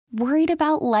Worried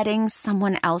about letting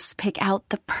someone else pick out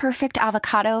the perfect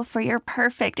avocado for your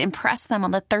perfect impress them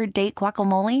on the third date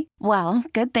guacamole? Well,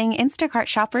 good thing Instacart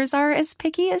shoppers are as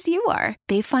picky as you are.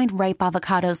 They find ripe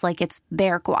avocados like it's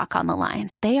their guac on the line.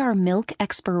 They are milk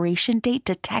expiration date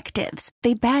detectives.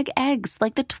 They bag eggs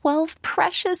like the 12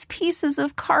 precious pieces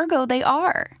of cargo they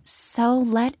are. So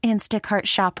let Instacart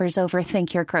shoppers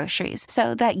overthink your groceries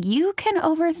so that you can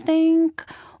overthink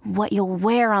what you'll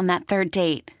wear on that third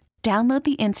date. Download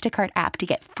the Instacart app to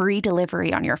get free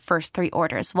delivery on your first 3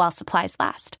 orders while supplies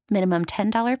last. Minimum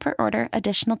 $10 per order.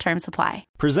 Additional terms apply.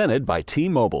 Presented by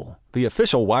T-Mobile, the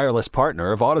official wireless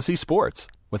partner of Odyssey Sports.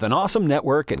 With an awesome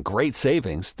network and great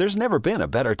savings, there's never been a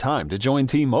better time to join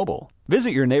T-Mobile. Visit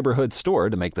your neighborhood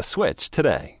store to make the switch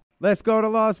today. Let's go to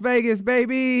Las Vegas,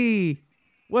 baby.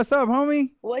 What's up,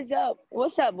 homie? What's up?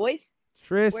 What's up, boys?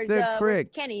 Trysta Krick. Where's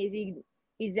Kenny?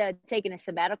 He's taking a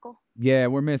sabbatical? Yeah,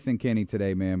 we're missing Kenny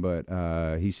today, man,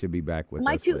 but he should be back with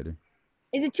us later.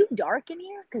 Is it too dark in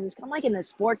here? Because it's kind of like in the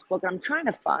sports book, and I'm trying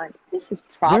to find. This is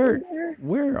probably better.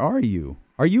 Where are you?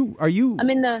 Are you? I'm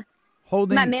in the.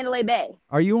 Holding. I'm at Mandalay Bay.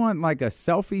 Are you on like a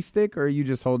selfie stick, or are you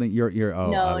just holding your? Oh,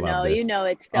 no, I love this. You know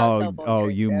it's.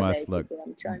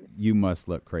 You must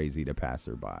look crazy to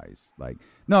passerbys. Like,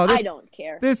 no, I don't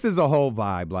care. This is a whole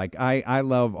vibe. Like, I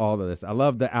love all of this. I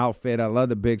love the outfit. I love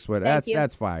the big sweater.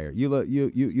 That's fire. You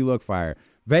look fire.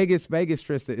 Vegas,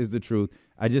 Trysta, is the truth.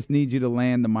 I just need you to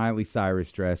land the Miley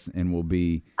Cyrus dress, and we'll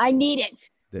be. I need it.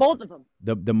 Both of them.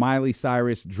 The Miley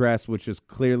Cyrus dress, which is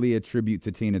clearly a tribute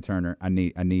to Tina Turner. I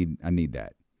need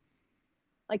that.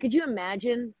 Like, could you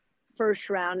imagine first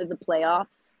round of the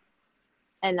playoffs,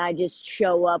 and I just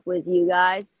show up with you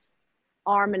guys,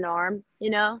 arm in arm,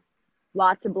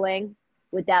 lots of bling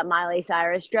with that Miley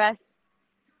Cyrus dress?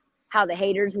 How the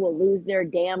haters will lose their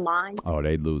damn minds. Oh,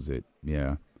 they'd lose it.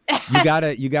 Yeah. You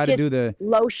gotta do the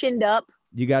lotioned up.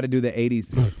 You got to do the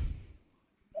 80s.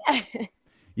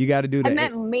 You got to do the. I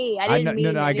meant me. I didn't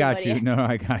mean I got you. No,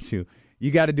 I got you.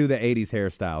 You got to do the 80s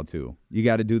hairstyle too. You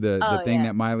got to do the thing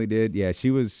that Miley did. Yeah,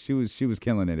 she was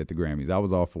killing it at the Grammys. I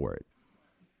was all for it.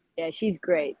 Yeah, she's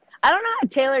great. I don't know how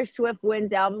Taylor Swift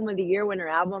wins album of the year when her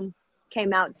album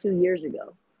came out 2 years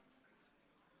ago.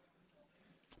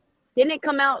 Didn't it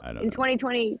come out in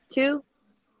 2022?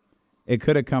 It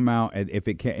could have come out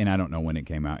and I don't know when it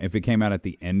came out. If it came out at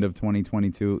the end of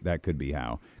 2022, that could be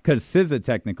how. Because SZA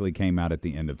technically came out at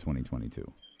the end of 2022.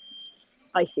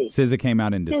 I see. SZA came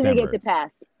out in December. SZA gets a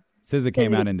pass. SZA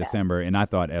came out in December, and I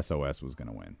thought SOS was going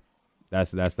to win.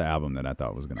 That's the album that I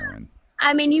thought was going to win.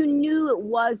 I mean, you knew it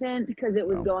wasn't because it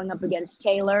was going up against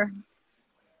Taylor,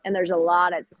 and there's a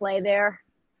lot at play there.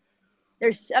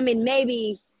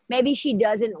 Maybe she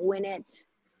doesn't win it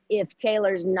if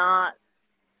Taylor's not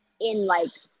in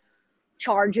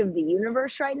charge of the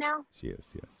universe right now. She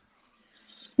is, yes.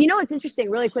 You know what's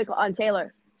interesting, really quick on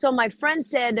Taylor? So my friend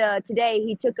said today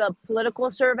he took a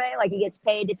political survey, he gets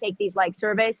paid to take these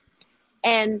surveys,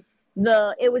 and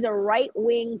it was a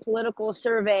right-wing political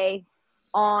survey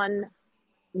on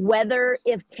whether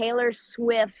if Taylor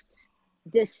Swift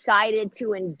decided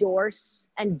to endorse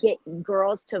and get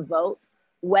girls to vote,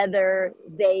 whether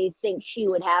they think she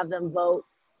would have them vote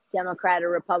Democrat or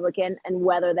Republican, and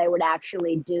whether they would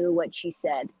actually do what she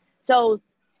said. So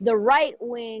the right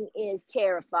wing is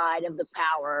terrified of the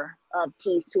power of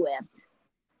T Swift.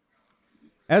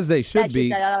 As they should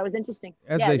be. I thought it was interesting.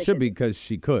 As they should be, because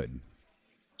she could.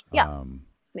 Yeah.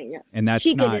 And that's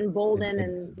she not, could embolden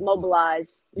and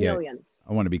mobilize millions.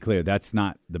 I want to be clear. That's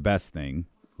not the best thing.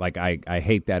 I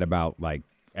hate that about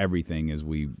everything is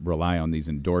we rely on these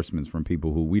endorsements from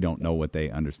people who we don't know what they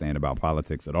understand about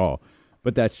politics at all.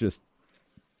 But that's just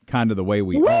kind of the way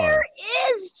we are. Where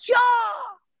is Ja?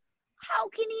 How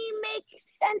can he make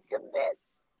sense of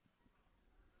this?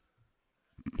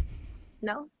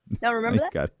 No? Don't remember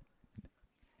that?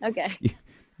 Okay.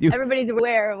 Everybody's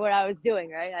aware of what I was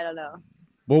doing, right? I don't know.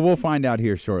 Well, we'll find out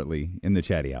here shortly in the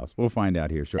chatty house. We'll find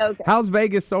out here shortly. Okay. How's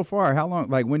Vegas so far? How long?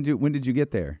 When did you get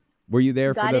there? Were you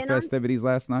there for the festivities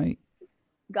last night?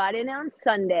 Got in on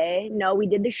Sunday. No, we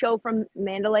did the show from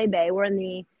Mandalay Bay. We're in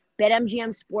the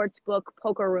BetMGM Sportsbook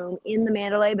poker room in the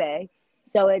Mandalay Bay.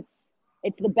 So it's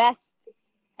the best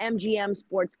MGM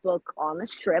Sportsbook on the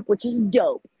Strip, which is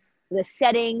dope. The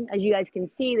setting, as you guys can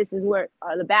see, this is where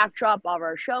the backdrop of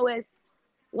our show is.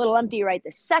 A little empty right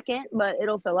this second, but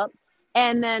it'll fill up.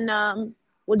 And then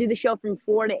we'll do the show from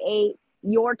 4 to 8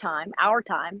 your time, our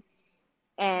time.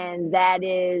 And that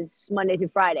is Monday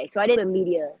through Friday. So I did the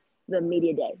media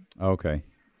day. Okay.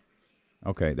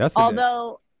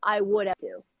 Although I would have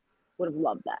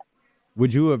loved that.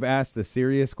 Would you have asked a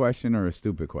serious question or a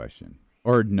stupid question?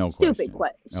 Or no Stupid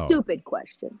question? Stupid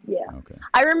question. Yeah. Okay.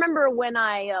 I remember when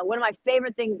one of my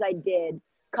favorite things I did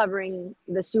covering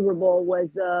the Super Bowl was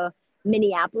the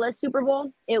Minneapolis Super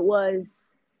Bowl. It was,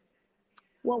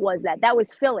 what was that? That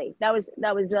was Philly. That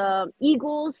was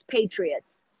Eagles,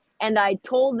 Patriots. And I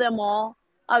told them all,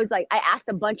 I was like, I asked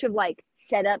a bunch of like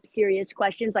set up serious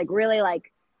questions, like really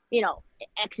like,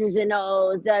 X's and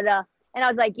O's, da da. And I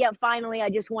was like, yeah, finally, I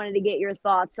just wanted to get your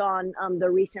thoughts on the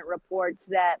recent reports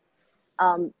that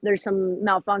there's some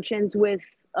malfunctions with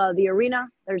the arena.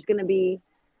 There's going to be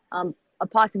a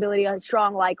possibility, a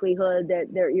strong likelihood that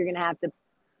you're going to have to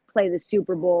play the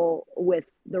Super Bowl with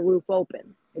the roof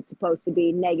open. It's supposed to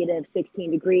be negative 16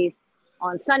 degrees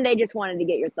on Sunday. Just wanted to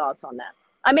get your thoughts on that.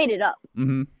 I made it up.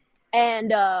 Mm-hmm.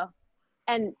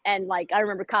 And like, I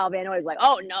remember Kyle Van Noy was like,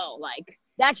 oh no, like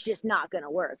that's just not going to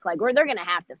work. Like they're going to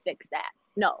have to fix that.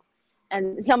 No.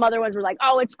 And some other ones were like,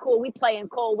 oh, it's cool. We play in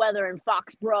cold weather in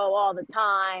Foxborough all the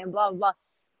time, blah, blah, blah.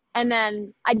 And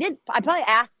then I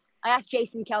asked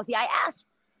Jason Kelsey. I asked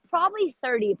probably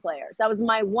 30 players. That was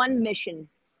my one mission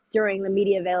during the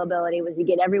media availability, was to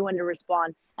get everyone to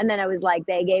respond. And then I was like,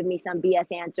 they gave me some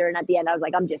BS answer. And at the end, I was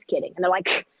like, I'm just kidding. And they're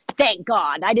like, thank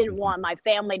God. I didn't want my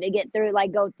family to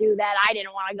go through that. I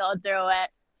didn't want to go through it.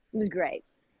 It was great.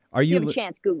 If you have a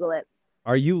chance, Google it.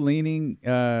 Are you leaning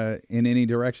in any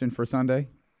direction for Sunday?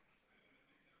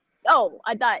 Oh,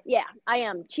 I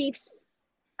am. Chiefs.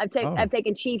 I've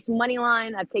taken Chiefs money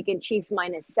line. I've taken Chiefs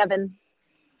 -7.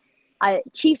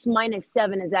 Chiefs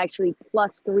 -7 is actually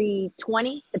plus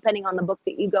 320, depending on the book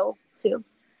that you go to.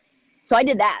 So I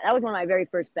did that. That was one of my very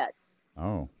first bets.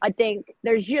 Oh. I think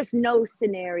there's just no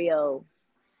scenario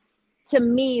to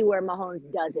me where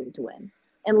Mahomes doesn't win,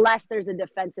 unless there's a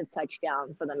defensive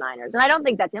touchdown for the Niners. And I don't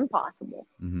think that's impossible.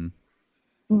 Mm-hmm.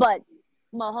 But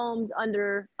Mahomes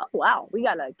we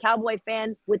got a Cowboy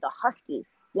fan with a Husky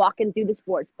walking through the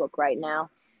sports book right now.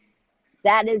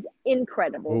 That is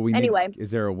incredible. Well,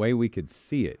 is there a way we could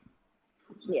see it?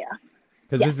 Yeah.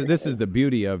 Because this is the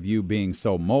beauty of you being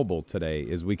so mobile today,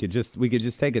 is we could just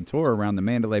take a tour around the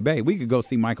Mandalay Bay. We could go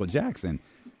see Michael Jackson.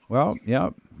 Well,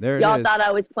 yep, there it is. Y'all thought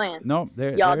I was playing. No, there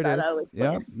it is. Y'all thought I was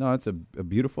playing. Yep, no, it's a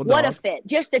beautiful dog. What a fit.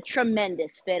 Just a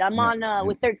tremendous fit. I'm on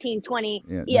with 1320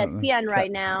 ESPN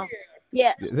right now.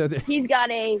 Yeah. He's got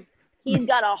a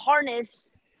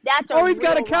harness. He's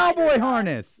got a cowboy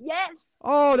harness. Yes.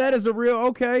 Oh, that is a real,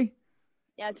 okay.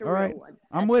 That's a real one.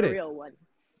 I'm with it. Real one.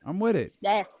 I'm with it.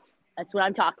 Yes. That's what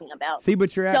I'm talking about. See,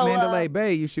 but you're at Mandalay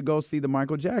Bay. You should go see the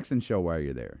Michael Jackson show while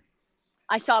you're there.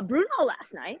 I saw Bruno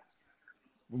last night.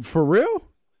 For real?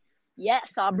 Yeah,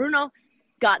 saw Bruno.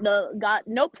 Got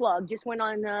no plug. Just went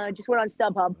on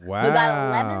StubHub. Wow. We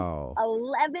got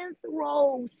 11th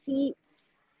row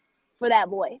seats for that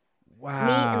boy. Wow.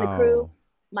 Me and the crew.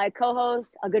 My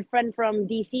co-host, a good friend from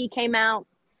DC, came out.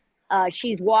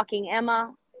 She's walking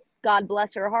Emma. God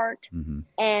bless her heart. Mm-hmm.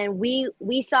 And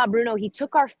we saw Bruno. He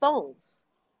took our phones.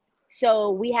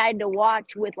 So we had to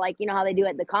watch with, like, you know how they do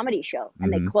at the comedy show.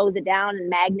 And Mm-hmm. they close it down and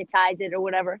magnetize it or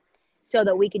whatever so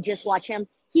that we could just watch him.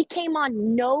 He came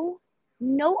on no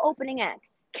opening act.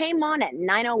 Came on at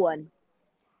 9:01.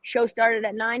 Show started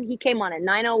at 9. He came on at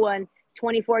 9:01,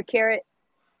 24 karat,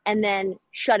 and then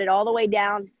shut it all the way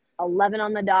down. 11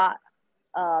 on the dot,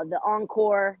 the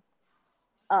encore,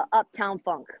 Uptown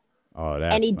Funk. Oh,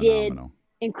 that's and he phenomenal.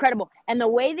 Did incredible. And the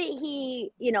way that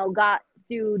he, got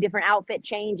through different outfit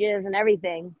changes and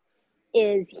everything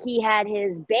is he had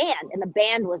his band, and the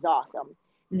band was awesome.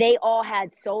 They all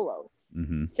had solos.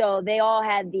 Mm-hmm. So they all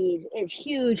had these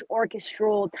huge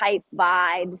orchestral type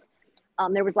vibes.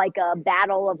 There was like a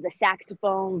battle of the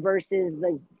saxophone versus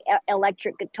the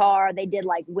electric guitar. They did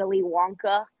like Willy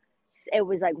Wonka. It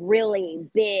was like really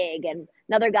big, and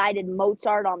another guy did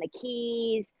Mozart on the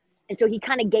keys, and so he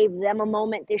kind of gave them a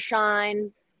moment to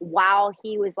shine while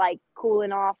he was like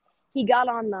cooling off. He got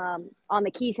on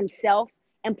the keys himself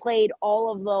and played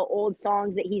all of the old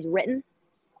songs that he's written.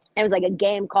 It was like a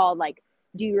game called like,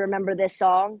 do you remember this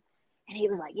song? And he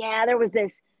was like, yeah, there's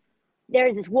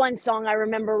this one song I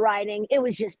remember writing. It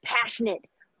was just passionate,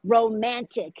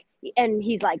 romantic. And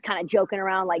he's like kind of joking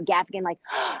around, like Gaffigan, like,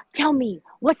 oh, tell me,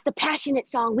 what's the passionate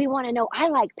song? We want to know. I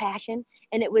like passion.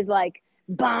 And it was like,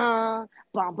 bah,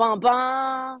 bah, bah,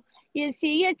 bah. You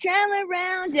see you traveling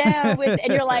around down with,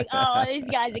 and you're like, oh, this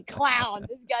guy's a clown.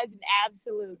 This guy's an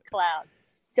absolute clown.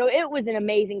 So it was an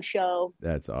amazing show.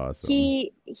 That's awesome.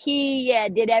 He he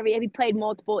played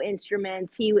multiple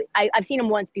instruments. I've seen him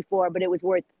once before, but it was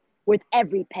worth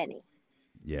every penny.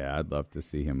 Yeah, I'd love to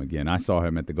see him again. I saw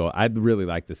him at the Gold. I'd really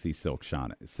like to see Silk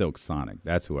Sonic.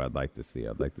 That's who I'd like to see.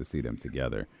 I'd like to see them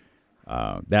together.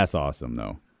 That's awesome,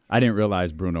 though. I didn't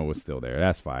realize Bruno was still there.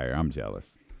 That's fire. I'm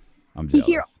jealous. He's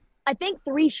here, I think,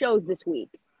 3 shows this week.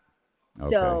 Okay.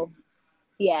 So,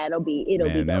 yeah, it'll be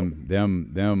dope.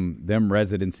 Them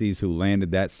residencies who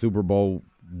landed that Super Bowl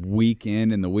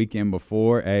weekend and the weekend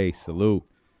before, hey, salute.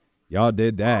 Y'all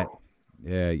did that.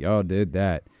 Yeah, y'all did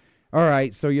that. All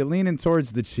right, so you're leaning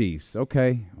towards the Chiefs.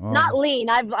 Okay. Not lean.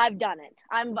 I've done it.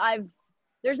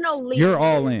 There's no lean. You're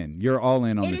all in. You're all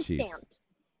in on the Chiefs. It is stamped.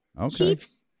 Okay.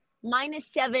 Chiefs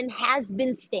 -7 has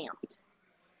been stamped.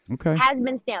 Okay. Has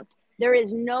been stamped. There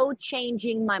is no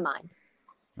changing my mind.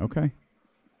 Okay.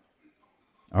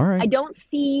 All right. I don't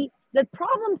see the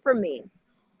problem for me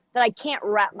that I can't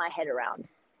wrap my head around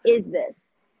is this.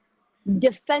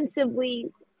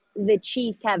 Defensively, the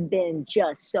Chiefs have been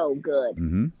just so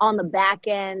good on the back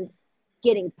end,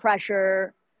 getting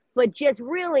pressure, but just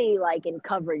really like in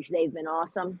coverage, they've been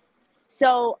awesome.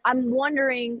 So I'm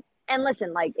wondering, and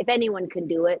listen, like if anyone can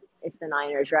do it, it's the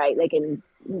Niners, right?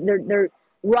 They're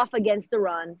rough against the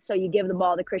run. So you give the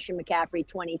ball to Christian McCaffrey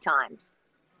 20 times.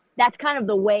 That's kind of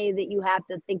the way that you have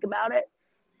to think about it.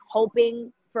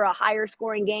 Hoping for a higher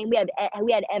scoring game. We had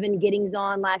Evan Giddings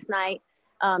on last night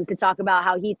to talk about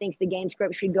how he thinks the game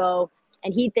script should go,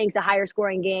 and he thinks a higher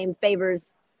scoring game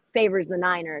favors the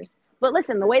Niners. But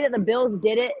listen, the way that the Bills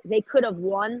did it, they could have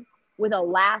won with a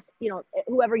last,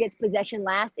 whoever gets possession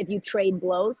last. If you trade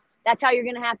blows, that's how you're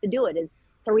going to have to do it. Is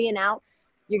 3 and outs.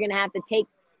 You're going to have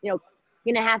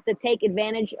to take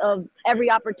advantage of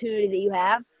every opportunity that you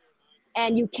have.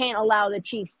 And you can't allow the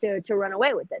Chiefs to run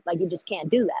away with it. Like, you just can't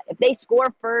do that. If they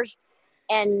score first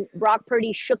and Brock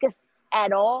Purdy shooketh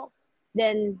at all,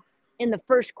 then in the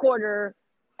first quarter,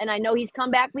 and I know he's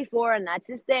come back before and that's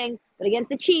his thing, but against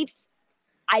the Chiefs,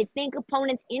 I think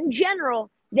opponents in general,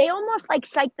 they almost like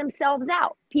psych themselves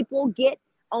out. People get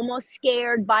almost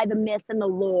scared by the myth and the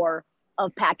lore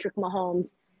of Patrick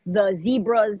Mahomes, the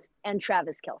Zebras, and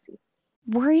Travis Kelce.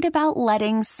 Worried about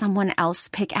letting someone else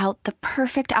pick out the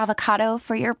perfect avocado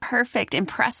for your perfect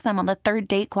impress them on the third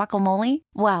date guacamole?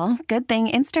 Well, good thing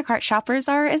Instacart shoppers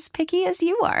are as picky as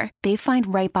you are. They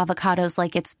find ripe avocados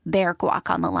like it's their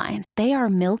guac on the line. They are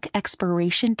milk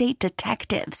expiration date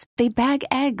detectives. They bag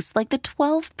eggs like the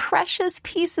 12 precious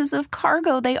pieces of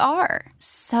cargo they are.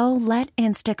 So let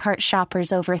Instacart shoppers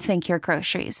overthink your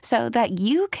groceries so that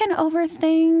you can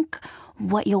overthink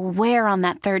what you'll wear on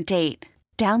that third date.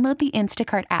 Download the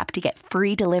Instacart app to get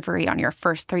free delivery on your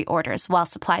first 3 orders while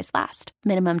supplies last.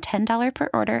 Minimum $10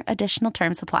 per order. Additional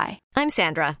terms apply. I'm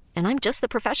Sandra, and I'm just the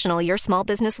professional your small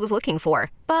business was looking for.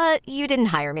 But you didn't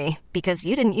hire me because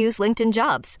you didn't use LinkedIn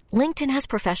Jobs. LinkedIn has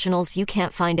professionals you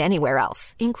can't find anywhere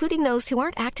else, including those who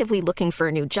aren't actively looking for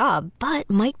a new job, but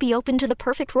might be open to the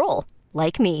perfect role,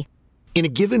 like me. In a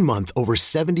given month, over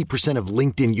 70% of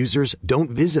LinkedIn users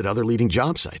don't visit other leading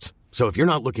job sites. So if you're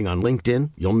not looking on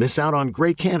LinkedIn, you'll miss out on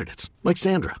great candidates like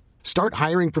Sandra. Start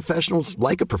hiring professionals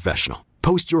like a professional.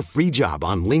 Post your free job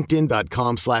on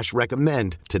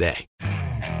linkedin.com/recommend today.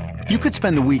 You could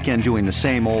spend the weekend doing the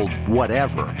same old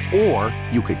whatever, or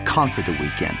you could conquer the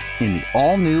weekend in the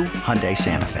all-new Hyundai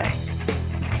Santa Fe.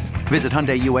 Visit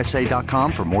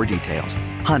HyundaiUSA.com for more details.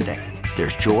 Hyundai,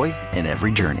 there's joy in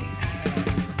every journey.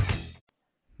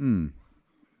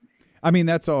 I mean,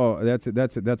 that's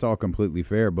all completely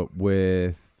fair, but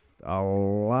with a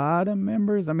lot of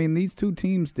members, I mean, these two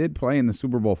teams did play in the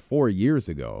Super Bowl 4 years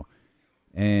ago.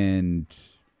 And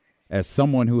as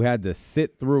someone who had to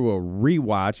sit through a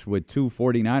rewatch with 2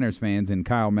 49ers fans and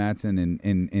Kyle Matson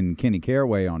and Kenny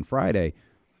Caraway on Friday,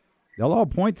 they'll all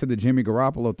point to the Jimmy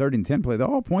Garoppolo 3rd and 10 play. They'll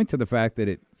all point to the fact that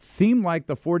it seemed like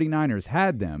the 49ers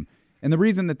had them. And the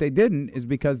reason that they didn't is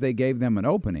because they gave them an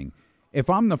opening. If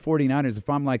I'm the 49ers, if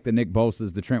I'm like the Nick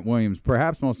Bosas, the Trent Williams,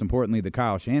 perhaps most importantly the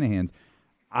Kyle Shanahans,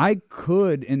 I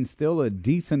could instill a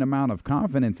decent amount of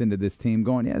confidence into this team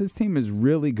going, yeah, this team is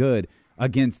really good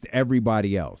against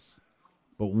everybody else.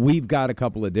 But we've got a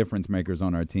couple of difference makers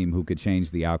on our team who could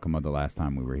change the outcome of the last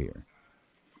time we were here.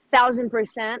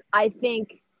 1,000%. I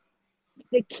think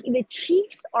the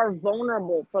Chiefs are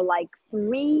vulnerable for like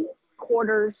 3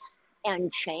 quarters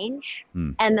and change,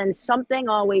 and then something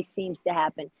always seems to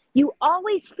happen. You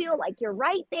always feel like you're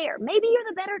right there. Maybe you're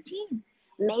the better team.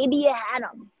 Maybe you had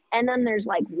them. And then there's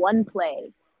like one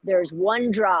play. There's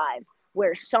one drive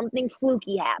where something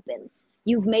fluky happens.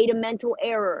 You've made a mental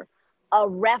error. A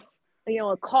ref,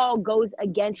 a call goes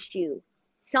against you.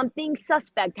 Something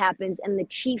suspect happens, and the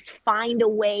Chiefs find a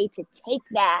way to take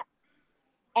that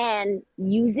and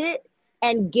use it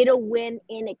and get a win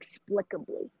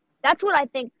inexplicably. That's what I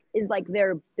think is like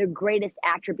their greatest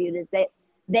attribute is that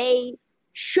they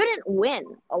shouldn't win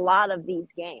a lot of these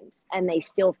games, and they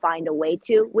still find a way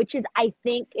to, which is, I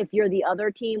think, if you're the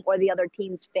other team or the other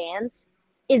team's fans,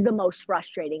 is the most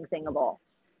frustrating thing of all.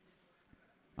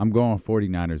 I'm going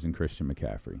 49ers and Christian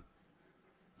McCaffrey.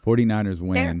 49ers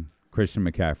win. Fair. Christian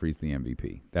McCaffrey's the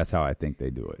MVP. That's how I think they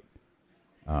do it.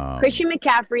 Christian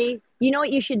McCaffrey, you know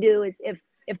what you should do is if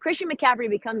Christian McCaffrey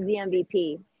becomes the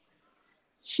MVP,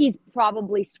 he's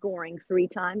probably scoring 3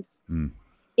 times.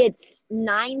 It's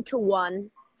 9-1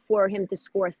 for him to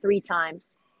score 3 times.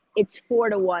 It's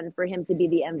 4-1 for him to be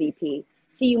the MVP.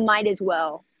 So you might as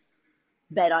well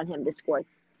bet on him to score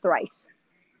thrice.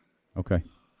 Okay.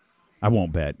 I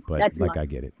won't bet, but I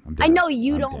get it. I know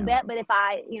you don't bet, but if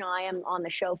I am on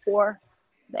the show for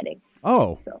betting.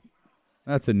 Oh, so,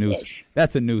 that's a news. Ish.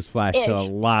 That's a news flash to a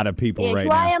lot of people right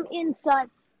now. I am inside.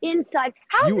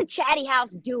 How's the Chatty House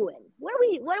doing? What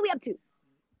are we up to?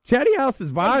 Chatty House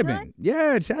is vibing.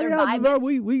 Yeah, Chatty House is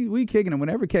vibing. We kicking it.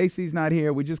 Whenever Casey's not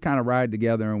here, we just kind of ride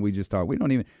together and we just talk. We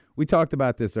talked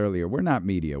about this earlier. We're not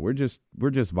media. We're just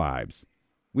vibes.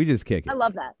 We just kick it. I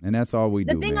love that. And that's all we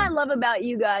do. The thing I love about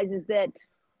you guys is that,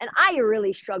 and I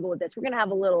really struggle with this. We're gonna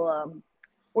have a little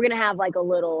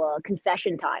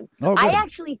confession time. Oh, I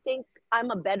actually think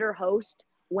I'm a better host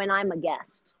when I'm a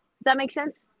guest. Does that make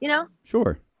sense? You know?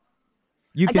 Sure.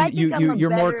 You're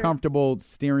more comfortable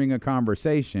steering a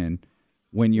conversation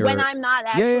when I'm not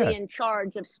actually in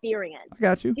charge of steering it. I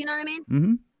got you. Do you know what I mean?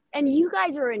 Mm-hmm. And you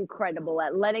guys are incredible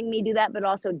at letting me do that, but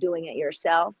also doing it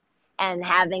yourself and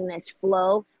having this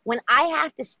flow. When I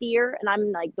have to steer and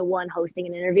I'm like the one hosting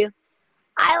an interview,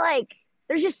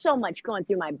 there's just so much going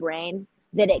through my brain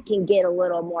that it can get a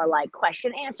little more like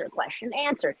question, answer.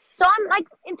 So I'm like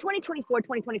in 2024,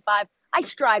 2025, I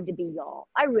strive to be y'all.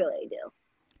 I really do.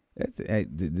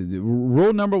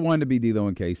 Rule number 1 to be D-Lo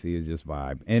and Casey is just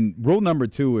vibe. And rule number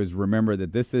 2 is remember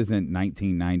that this isn't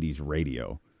 1990s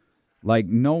radio. Like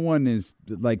no one is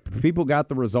like people got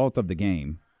the result of the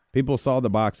game. People saw the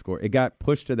box score. It got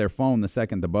pushed to their phone the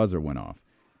second the buzzer went off.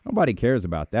 Nobody cares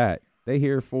about that. They're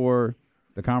here for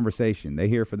the conversation. They're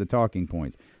here for the talking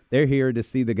points. They're here to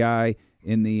see the guy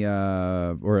in the,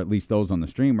 or at least those on the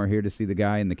stream are here to see the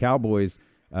guy in the Cowboys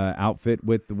outfit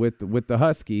with the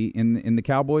Husky in the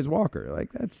Cowboys walker.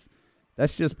 Like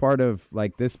that's just part of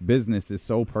like this business is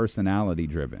so personality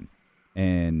driven,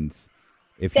 and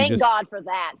thank God for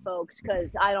that, folks,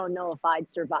 because I don't know if I'd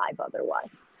survive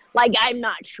otherwise. Like, I'm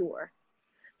not sure.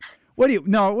 What do you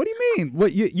mean?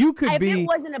 What you could be? If it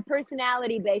wasn't a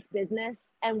personality-based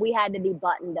business and we had to be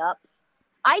buttoned up,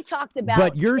 I talked about.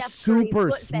 But you're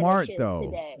super smart, though.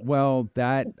 Today. Well,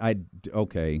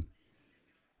 okay.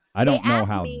 I don't know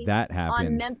how that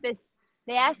happened.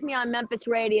 They asked me on Memphis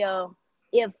radio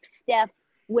if Steph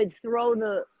would throw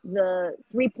the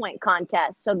 3-point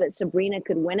contest so that Sabrina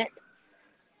could win it.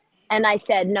 And I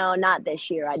said, no, not this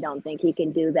year. I don't think he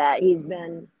can do that. He's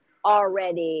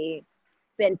already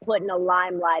been put in a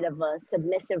limelight of a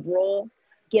submissive role,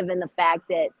 given the fact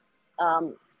that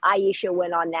Aisha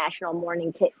went on national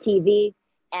morning TV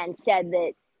and said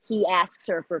that he asks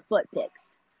her for foot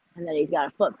pics and that he's got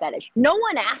a foot fetish. No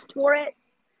one asked for it.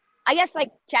 I guess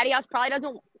like Chatty House probably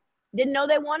didn't know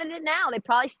they wanted it now. They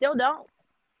probably still don't.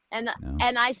 And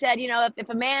I said, if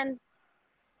a man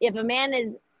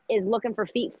is looking for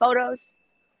feet photos,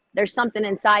 there's something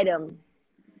inside him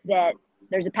that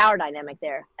there's a power dynamic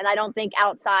there. And I don't think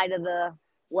outside of the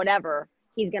whatever,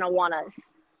 he's going to want to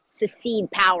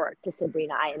secede power to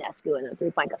Sabrina Ionescu in the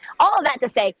 3-point. All of that to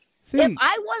say, if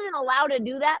I wasn't allowed to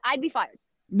do that, I'd be fired.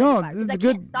 No, this is I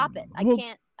good. Can't stop it. I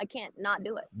can't not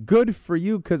do it. Good for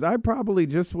you, because I probably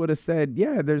just would have said,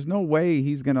 yeah, there's no way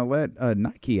he's going to let a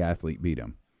Nike athlete beat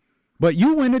him. But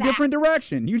you went a different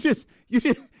direction. We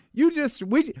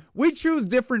choose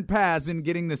different paths in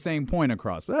getting the same point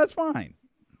across, but that's fine.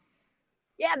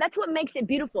 Yeah, that's what makes it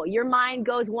beautiful. Your mind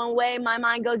goes one way, my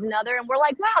mind goes another, and we're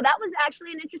like, wow, that was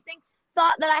actually an interesting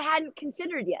thought that I hadn't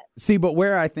considered yet. See, but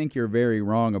where I think you're very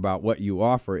wrong about what you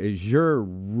offer is you're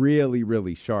really,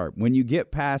 really sharp. When you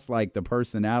get past like the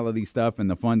personality stuff and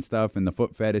the fun stuff and the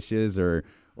foot fetishes or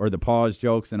the pause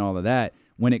jokes and all of that,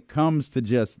 when it comes to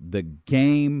just the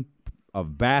game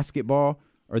of basketball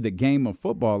or the game of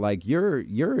football, like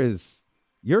you're as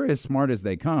smart as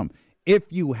they come.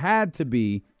 If you had to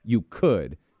be, you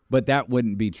could, but that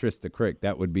wouldn't be Trysta Krick.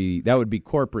 That would be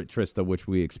corporate Trysta, which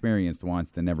we experienced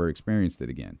once and never experienced it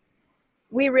again.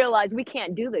 We realized we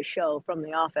can't do the show from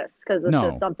the office because there's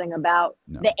just something about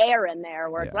the air in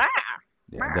there where it's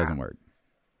it doesn't work.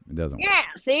 It doesn't work. Yeah,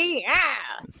 see? Yeah.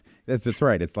 That's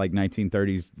right. It's like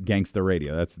 1930s gangster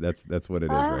radio. That's what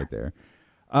it is right there.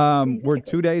 We're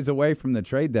 2 days away from the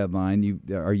trade deadline.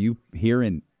 Are you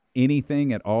hearing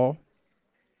anything at all?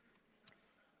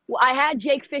 Well, I had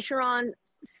Jake Fisher on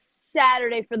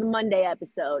Saturday for the Monday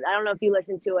episode. I don't know if you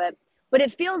listened to it, but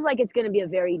it feels like it's going to be a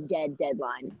very dead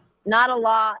deadline. Not a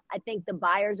lot. I think the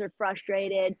buyers are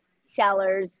frustrated.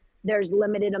 Sellers, there's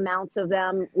limited amounts of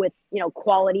them with,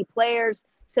 quality players.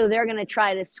 So they're going to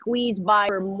try to squeeze by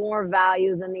for more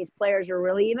value than these players are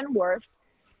really even worth.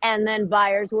 And then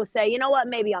buyers will say, you know what,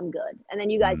 maybe I'm good. And then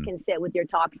you guys can sit with your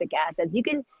toxic assets. You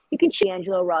can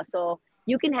D'Angelo Russell.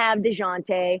 You can have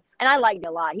DeJounte. And I liked it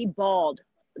a lot. He balled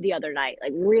the other night,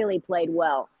 like really played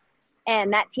well.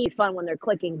 And that team's fun when they're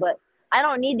clicking. But I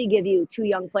don't need to give you 2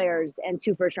 young players and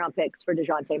 2 first-round picks for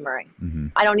DeJounte Murray.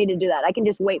 I don't need to do that. I can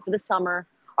just wait for the summer.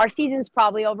 Our season's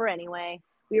probably over anyway.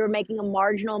 We were making a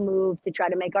marginal move to try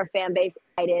to make our fan base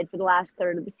excited for the last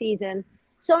third of the season.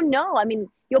 So, no, I mean,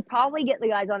 you'll probably get the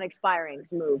guys on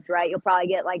expirings moved, right? You'll probably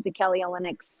get, like, the Kelly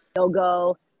Olynyk's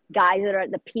no-go. Guys that are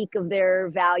at the peak of their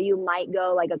value might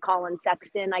go, like a Colin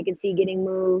Sexton I can see getting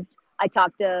moved. I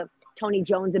talked to Tony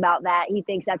Jones about that. He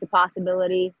thinks that's a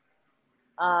possibility.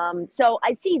 So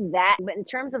I see that. But in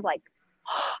terms of, like,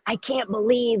 I can't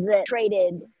believe that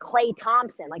traded Klay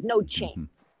Thompson. Like, no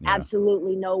chance. Yeah.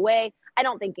 Absolutely no way. I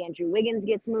don't think Andrew Wiggins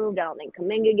gets moved. I don't think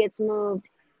Kuminga gets moved.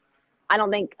 I don't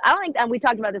think, and we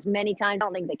talked about this many times, I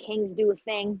don't think the Kings do a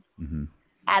thing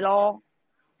at all.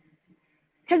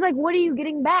 Because, like, what are you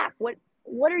getting back? What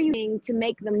are you doing to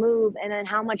make the move, and then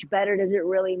how much better does it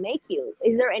really make you?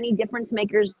 Is there any difference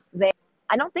makers there?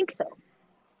 I don't think so.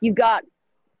 You've got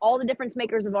all the difference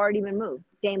makers have already been moved.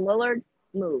 Dame Lillard,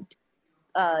 moved.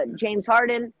 James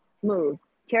Harden, moved.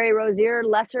 Terry Rozier,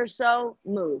 lesser so,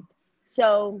 moved.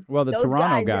 So well, the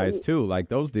Toronto guys too, like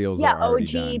those deals are already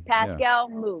done. OG, Pascal,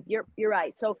 moved. You're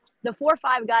right. So the 4 or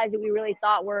 5 guys that we really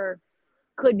thought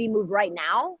could be moved right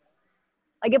now,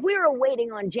 like if we were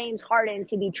waiting on James Harden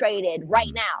to be traded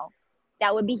right now,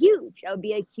 that would be huge. That would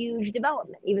be a huge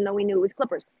development, even though we knew it was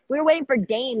Clippers. We were waiting for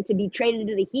Dame to be traded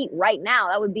to the Heat right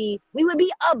now. We would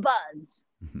be a buzz,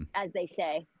 as they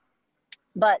say.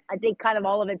 But I think kind of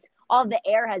all of the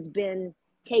air has been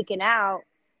taken out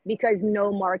because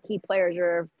no marquee players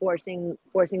are forcing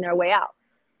their way out.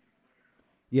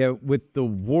 Yeah, with the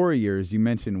Warriors, you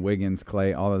mentioned Wiggins,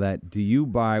 Klay, all of that. Do you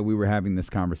buy, we were having this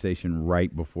conversation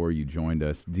right before you joined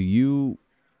us, do you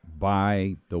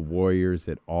buy the Warriors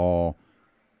at all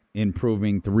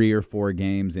improving 3 or 4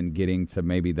 games and getting to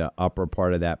maybe the upper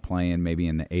part of that play-in, maybe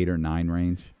in the 8 or 9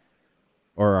 range?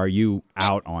 Or are you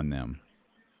out on them?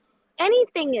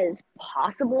 Anything is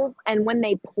possible, and when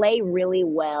they play really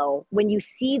well, when you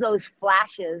see those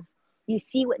flashes, you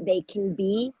see what they can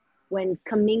be when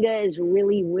Kuminga is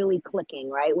really, really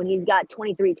clicking, right? When he's got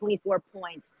 23, 24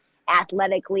 points,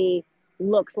 athletically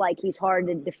looks like he's hard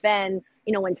to defend.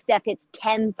 When Steph hits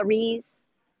 10 threes,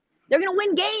 they're going to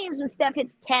win games when Steph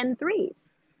hits 10 threes.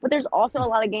 But there's also a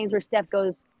lot of games where Steph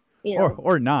goes,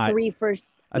 or not. 3 for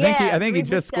I think he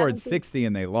just scored 60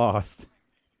 and they lost.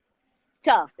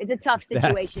 Tough. It's a tough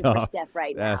situation for Steph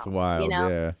right now. That's wild,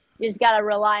 yeah. You just got to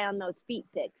rely on those feet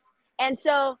picks. And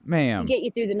so to get you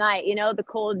through the night, the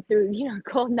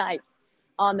cold nights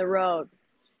on the road.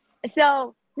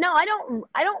 So, no, I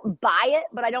don't buy it,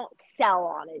 but I don't sell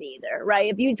on it either,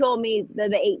 right? If you told me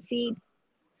the 8 seed,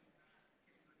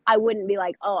 I wouldn't be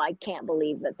like, oh, I can't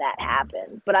believe that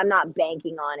happened. But I'm not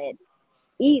banking on it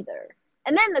either.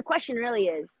 And then the question really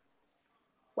is,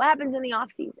 what happens in the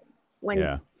offseason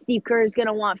when Steve Kerr is going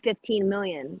to want $15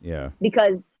 million? Yeah.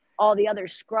 Because all the other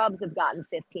scrubs have gotten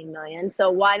 $15 million. So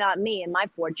why not me and my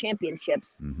 4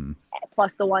 championships,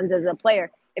 plus the ones as a player?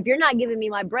 If you're not giving me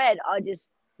my bread, I'll just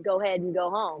go ahead and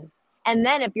go home. And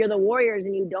then if you're the Warriors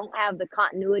and you don't have the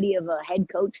continuity of a head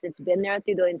coach that's been there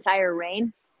through the entire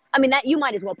reign, I mean, that you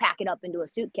might as well pack it up into a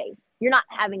suitcase. You're not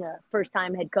having a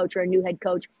first-time head coach or a new head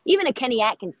coach. Even a Kenny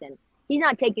Atkinson, he's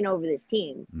not taking over this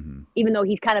team, even though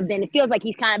he's kind of been – it feels like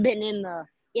he's kind of been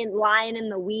lying in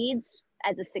the weeds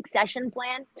as a succession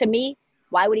plan. To me,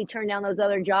 why would he turn down those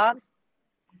other jobs?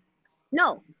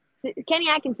 No. Kenny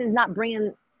Atkinson's not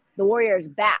bringing the Warriors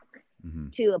back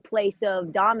to a place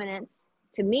of dominance,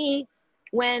 to me,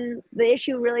 when the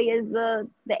issue really is the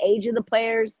age of the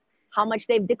players, how much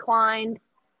they've declined,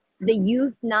 the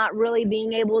youth not really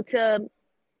being able to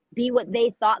be what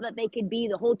they thought that they could be.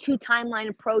 The whole 2-timeline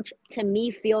approach, to me,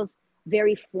 feels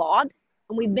very flawed.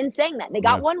 And we've been saying that. They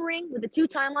got 1 ring with the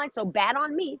 2-timeline, so bad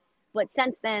on me. But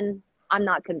since then, I'm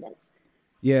not convinced.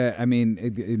 Yeah, I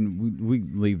mean, we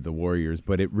leave the Warriors,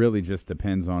 but it really just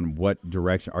depends on what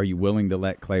direction. Are you willing to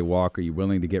let Klay walk? Are you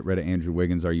willing to get rid of Andrew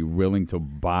Wiggins? Are you willing to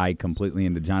buy completely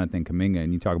into Jonathan Kuminga?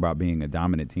 And you talk about being a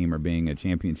dominant team or being a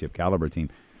championship caliber team.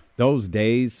 Those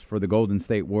days for the Golden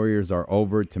State Warriors are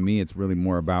over. To me, it's really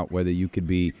more about whether you could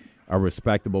be a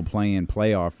respectable play-in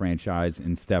playoff franchise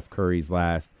in Steph Curry's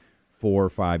last 4 or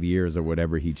 5 years or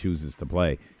whatever he chooses to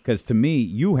play. Because to me,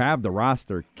 you have the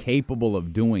roster capable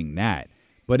of doing that.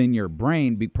 But in your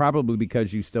brain, probably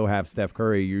because you still have Steph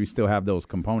Curry, you still have those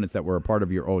components that were a part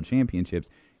of your old championships,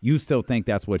 you still think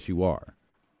that's what you are.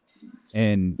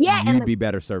 And you'd be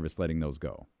better service letting those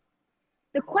go.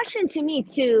 The question to me,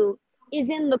 too, is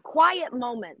in the quiet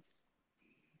moments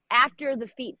after the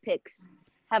feet picks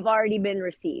have already been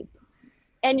received.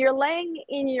 And you're laying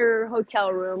in your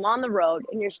hotel room on the road,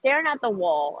 and you're staring at the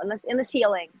wall and in the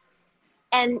ceiling,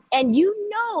 and you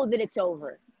know that it's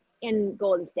over in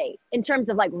Golden State in terms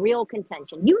of, like, real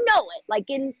contention. You know it. Like,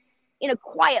 in a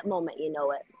quiet moment, you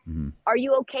know it. Mm-hmm. Are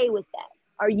you okay with that?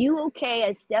 Are you okay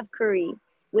as Steph Curry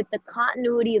with the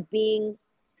continuity of being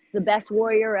the best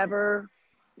Warrior ever,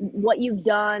 what you've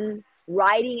done,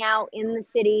 riding out in the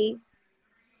city,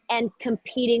 and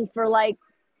competing for, like,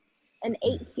 an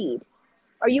 8 seed?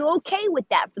 Are you okay with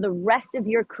that for the rest of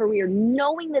your career,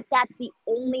 knowing that that's the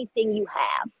only thing you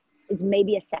have is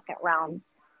maybe a second round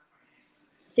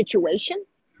situation?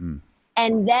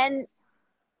 And then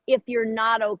if you're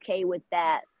not okay with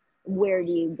that, where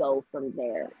do you go from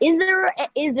there? Is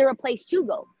there a place to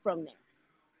go from there?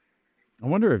 I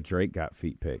wonder if Drake got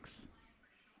feet picks.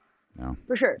 No,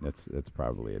 for sure. That's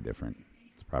probably a different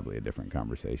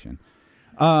conversation.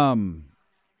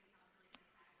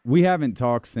 We haven't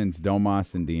talked since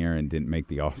Domas and De'Aaron didn't make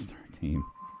the All-Star team.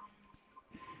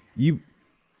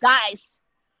 Guys,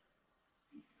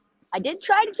 I did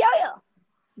try to tell you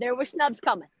there were snubs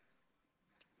coming.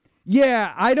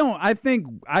 Yeah, I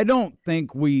don't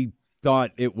think we thought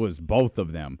it was both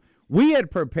of them. We had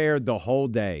prepared the whole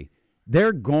day.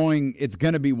 It's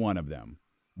going to be one of them.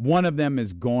 One of them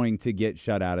is going to get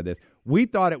shut out of this. We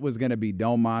thought it was going to be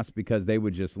Domas because they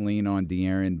would just lean on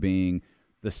De'Aaron being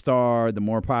the star, the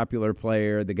more popular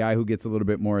player, the guy who gets a little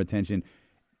bit more attention.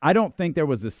 I don't think there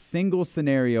was a single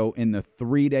scenario in the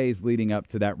 3 days leading up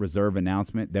to that reserve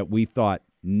announcement that we thought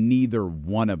neither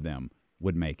one of them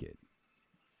would make it.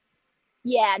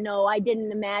 Yeah, no, I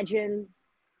didn't imagine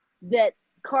that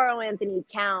Karl Anthony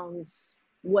Towns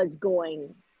was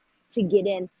going to get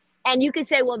in. And you could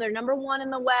say, well, they're number 1 in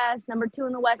the West, number 2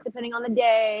 in the West, depending on the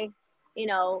day. You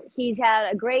know, he's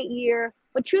had a great year.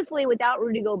 But truthfully, without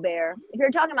Rudy Gobert, if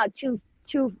you're talking about two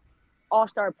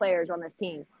all-star players on this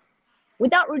team,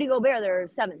 without Rudy Gobert, they're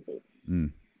 7 seed.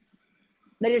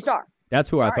 They just are. That's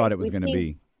who I thought it was going to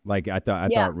be. Like, I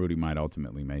thought Rudy might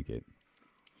ultimately make it.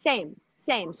 Same.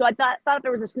 So I thought if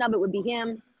there was a snub, it would be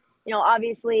him. You know,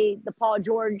 obviously, the Paul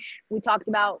George we talked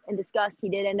about and discussed, he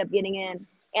did end up getting in.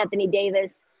 Anthony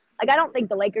Davis. Like, I don't think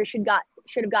the Lakers should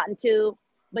have gotten 2.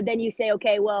 But then you say,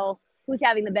 okay, well, who's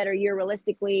having the better year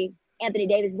realistically? Anthony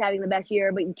Davis is having the best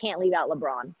year, but you can't leave out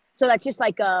LeBron. So that's just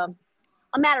like a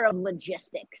matter of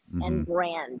logistics and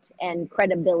brand and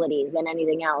credibility than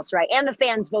anything else, right? And the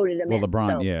fans voted him in. Well, LeBron,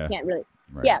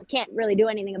 so can't really do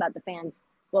anything about the fans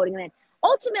voting him in.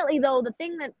 Ultimately, though, the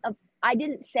thing that I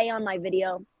didn't say on my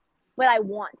video, but I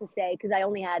want to say because I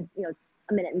only had 1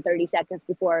 minute and 30 seconds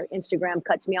before Instagram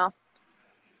cuts me off,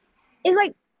 is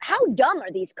like, how dumb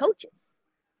are these coaches?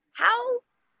 How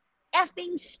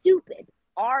effing stupid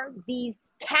are these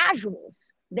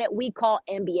casuals that we call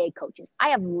NBA coaches? I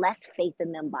have less faith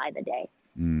in them by the day.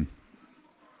 Yeah.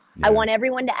 I want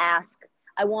everyone to ask.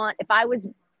 If I was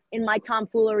in my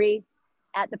tomfoolery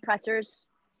at the pressers,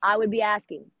 I would be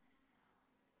asking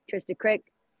Trysta Krick,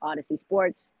 Odyssey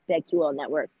Sports, BetQL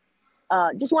Network.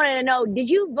 Just wanted to know, did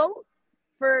you vote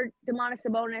for Domantas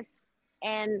Sabonis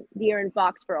and De'Aaron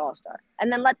Fox for All-Star?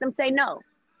 And then let them say no.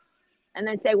 And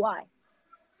then say why.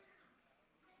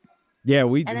 Yeah,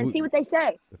 and then see what they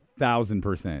say.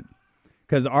 1,000%.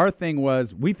 Because our thing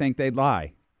was, we think they'd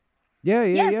lie. Yeah.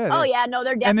 Oh yeah, no,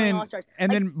 they're definitely all-stars.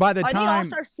 And then by the time, are they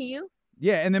all-stars to you?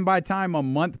 Yeah, and then by the time a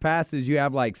month passes, you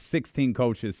have like 16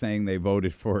 coaches saying they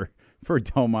voted for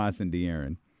Domas and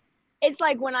De'Aaron. It's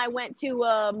like when I went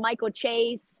to Michael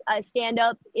Chase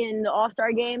stand-up in the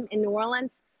All-Star game in New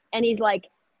Orleans, and he's like,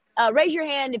 raise your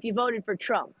hand if you voted for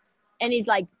Trump. And he's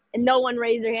like, and no one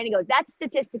raised their hand. He goes, that's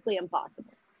statistically impossible.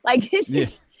 Like, this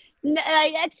is,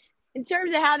 like, that's, in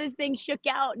terms of how this thing shook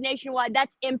out nationwide,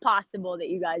 that's impossible that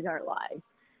you guys aren't lying.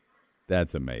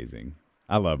 That's amazing.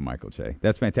 I love Michael Che.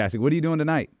 That's fantastic. What are you doing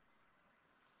tonight?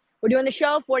 We're doing the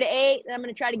show 4 to 8. Then I'm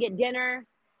going to try to get dinner,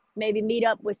 maybe meet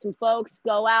up with some folks,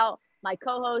 go out. My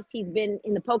co-host, he's been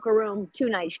in the poker room 2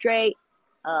 nights straight.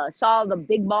 Saw the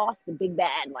big boss, the big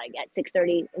bad, like at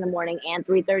 6:30 in the morning and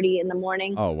 3:30 in the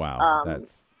morning. Oh, wow.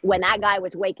 When that guy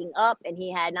was waking up and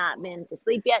he had not been to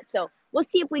sleep yet. So we'll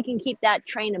see if we can keep that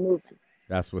train moving.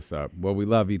 That's what's up. Well, we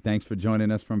love you. Thanks for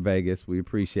joining us from Vegas. We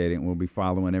appreciate it. And we'll be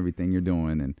following everything you're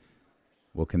doing, and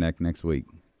we'll connect next week.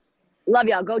 Love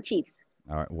y'all. Go Chiefs.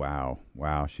 All right. Wow.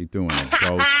 She's doing it.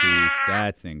 Go Chiefs.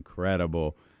 That's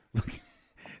incredible.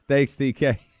 Thanks,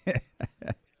 TK.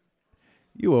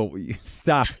 You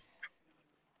stop.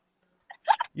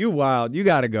 You wild. You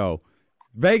got to go.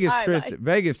 Vegas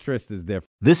Trysta's different.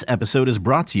 This episode is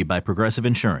brought to you by Progressive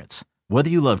Insurance. Whether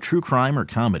you love true crime or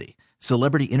comedy,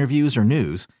 celebrity interviews or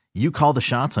news, you call the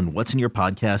shots on what's in your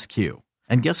podcast queue.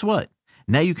 And guess what?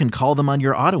 Now you can call them on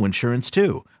your auto insurance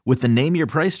too with the Name Your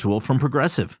Price tool from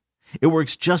Progressive. It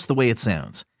works just the way it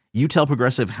sounds. You tell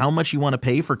Progressive how much you want to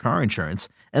pay for car insurance,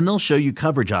 and they'll show you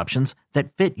coverage options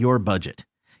that fit your budget.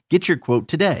 Get your quote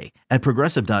today at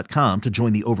Progressive.com to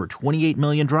join the over 28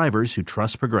 million drivers who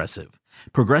trust Progressive.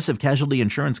 Progressive Casualty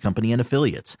Insurance Company and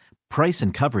Affiliates. Price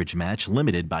and coverage match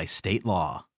limited by state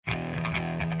law.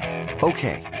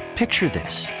 Okay, picture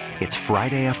this. It's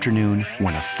Friday afternoon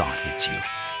when a thought hits you.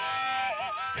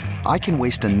 I can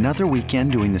waste another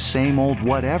weekend doing the same old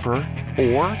whatever,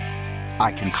 or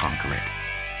I can conquer it.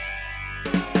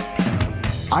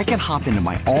 I can hop into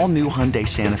my all-new Hyundai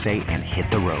Santa Fe and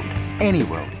hit the road. Any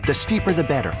road. The steeper, the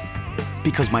better.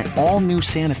 Because my all-new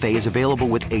Santa Fe is available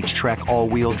with H-Track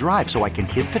all-wheel drive, so I can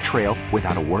hit the trail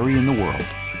without a worry in the world.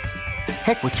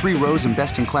 Heck, with 3 rows and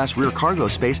best-in-class rear cargo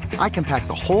space, I can pack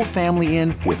the whole family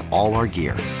in with all our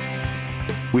gear.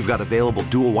 We've got available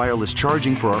dual wireless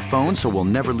charging for our phones, so we'll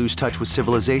never lose touch with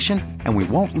civilization, and we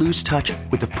won't lose touch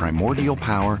with the primordial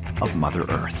power of Mother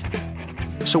Earth.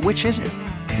 So which is it?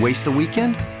 Waste the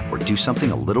weekend or do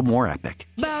something a little more epic?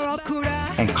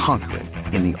 And conquer it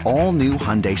in the all-new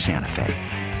Hyundai Santa Fe.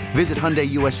 Visit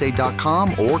HyundaiUSA.com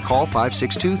or call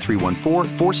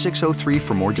 562-314-4603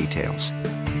 for more details.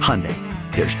 Hyundai,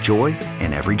 there's joy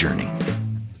in every journey.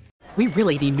 We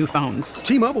really need new phones.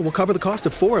 T-Mobile will cover the cost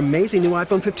of 4 amazing new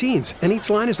iPhone 15s, and each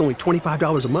line is only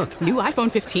 $25 a month. New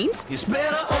iPhone 15s? It's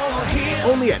better over here.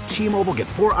 Only at T-Mobile, get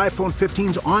 4 iPhone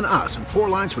 15s on us and 4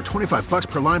 lines for $25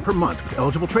 per line per month with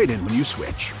eligible trade-in when you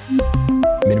switch.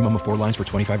 Minimum of 4 lines for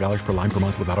 $25 per line per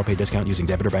month with autopay discount using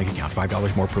debit or bank account.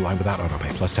 $5 more per line without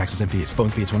autopay, plus taxes and fees. Phone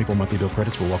fee at 24 monthly bill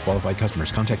credits for well-qualified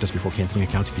customers. Contact us before canceling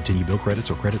account to continue bill credits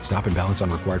or credit stop and balance on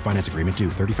required finance agreement due.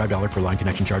 $35 per line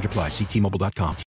connection charge applies. See T-Mobile.com.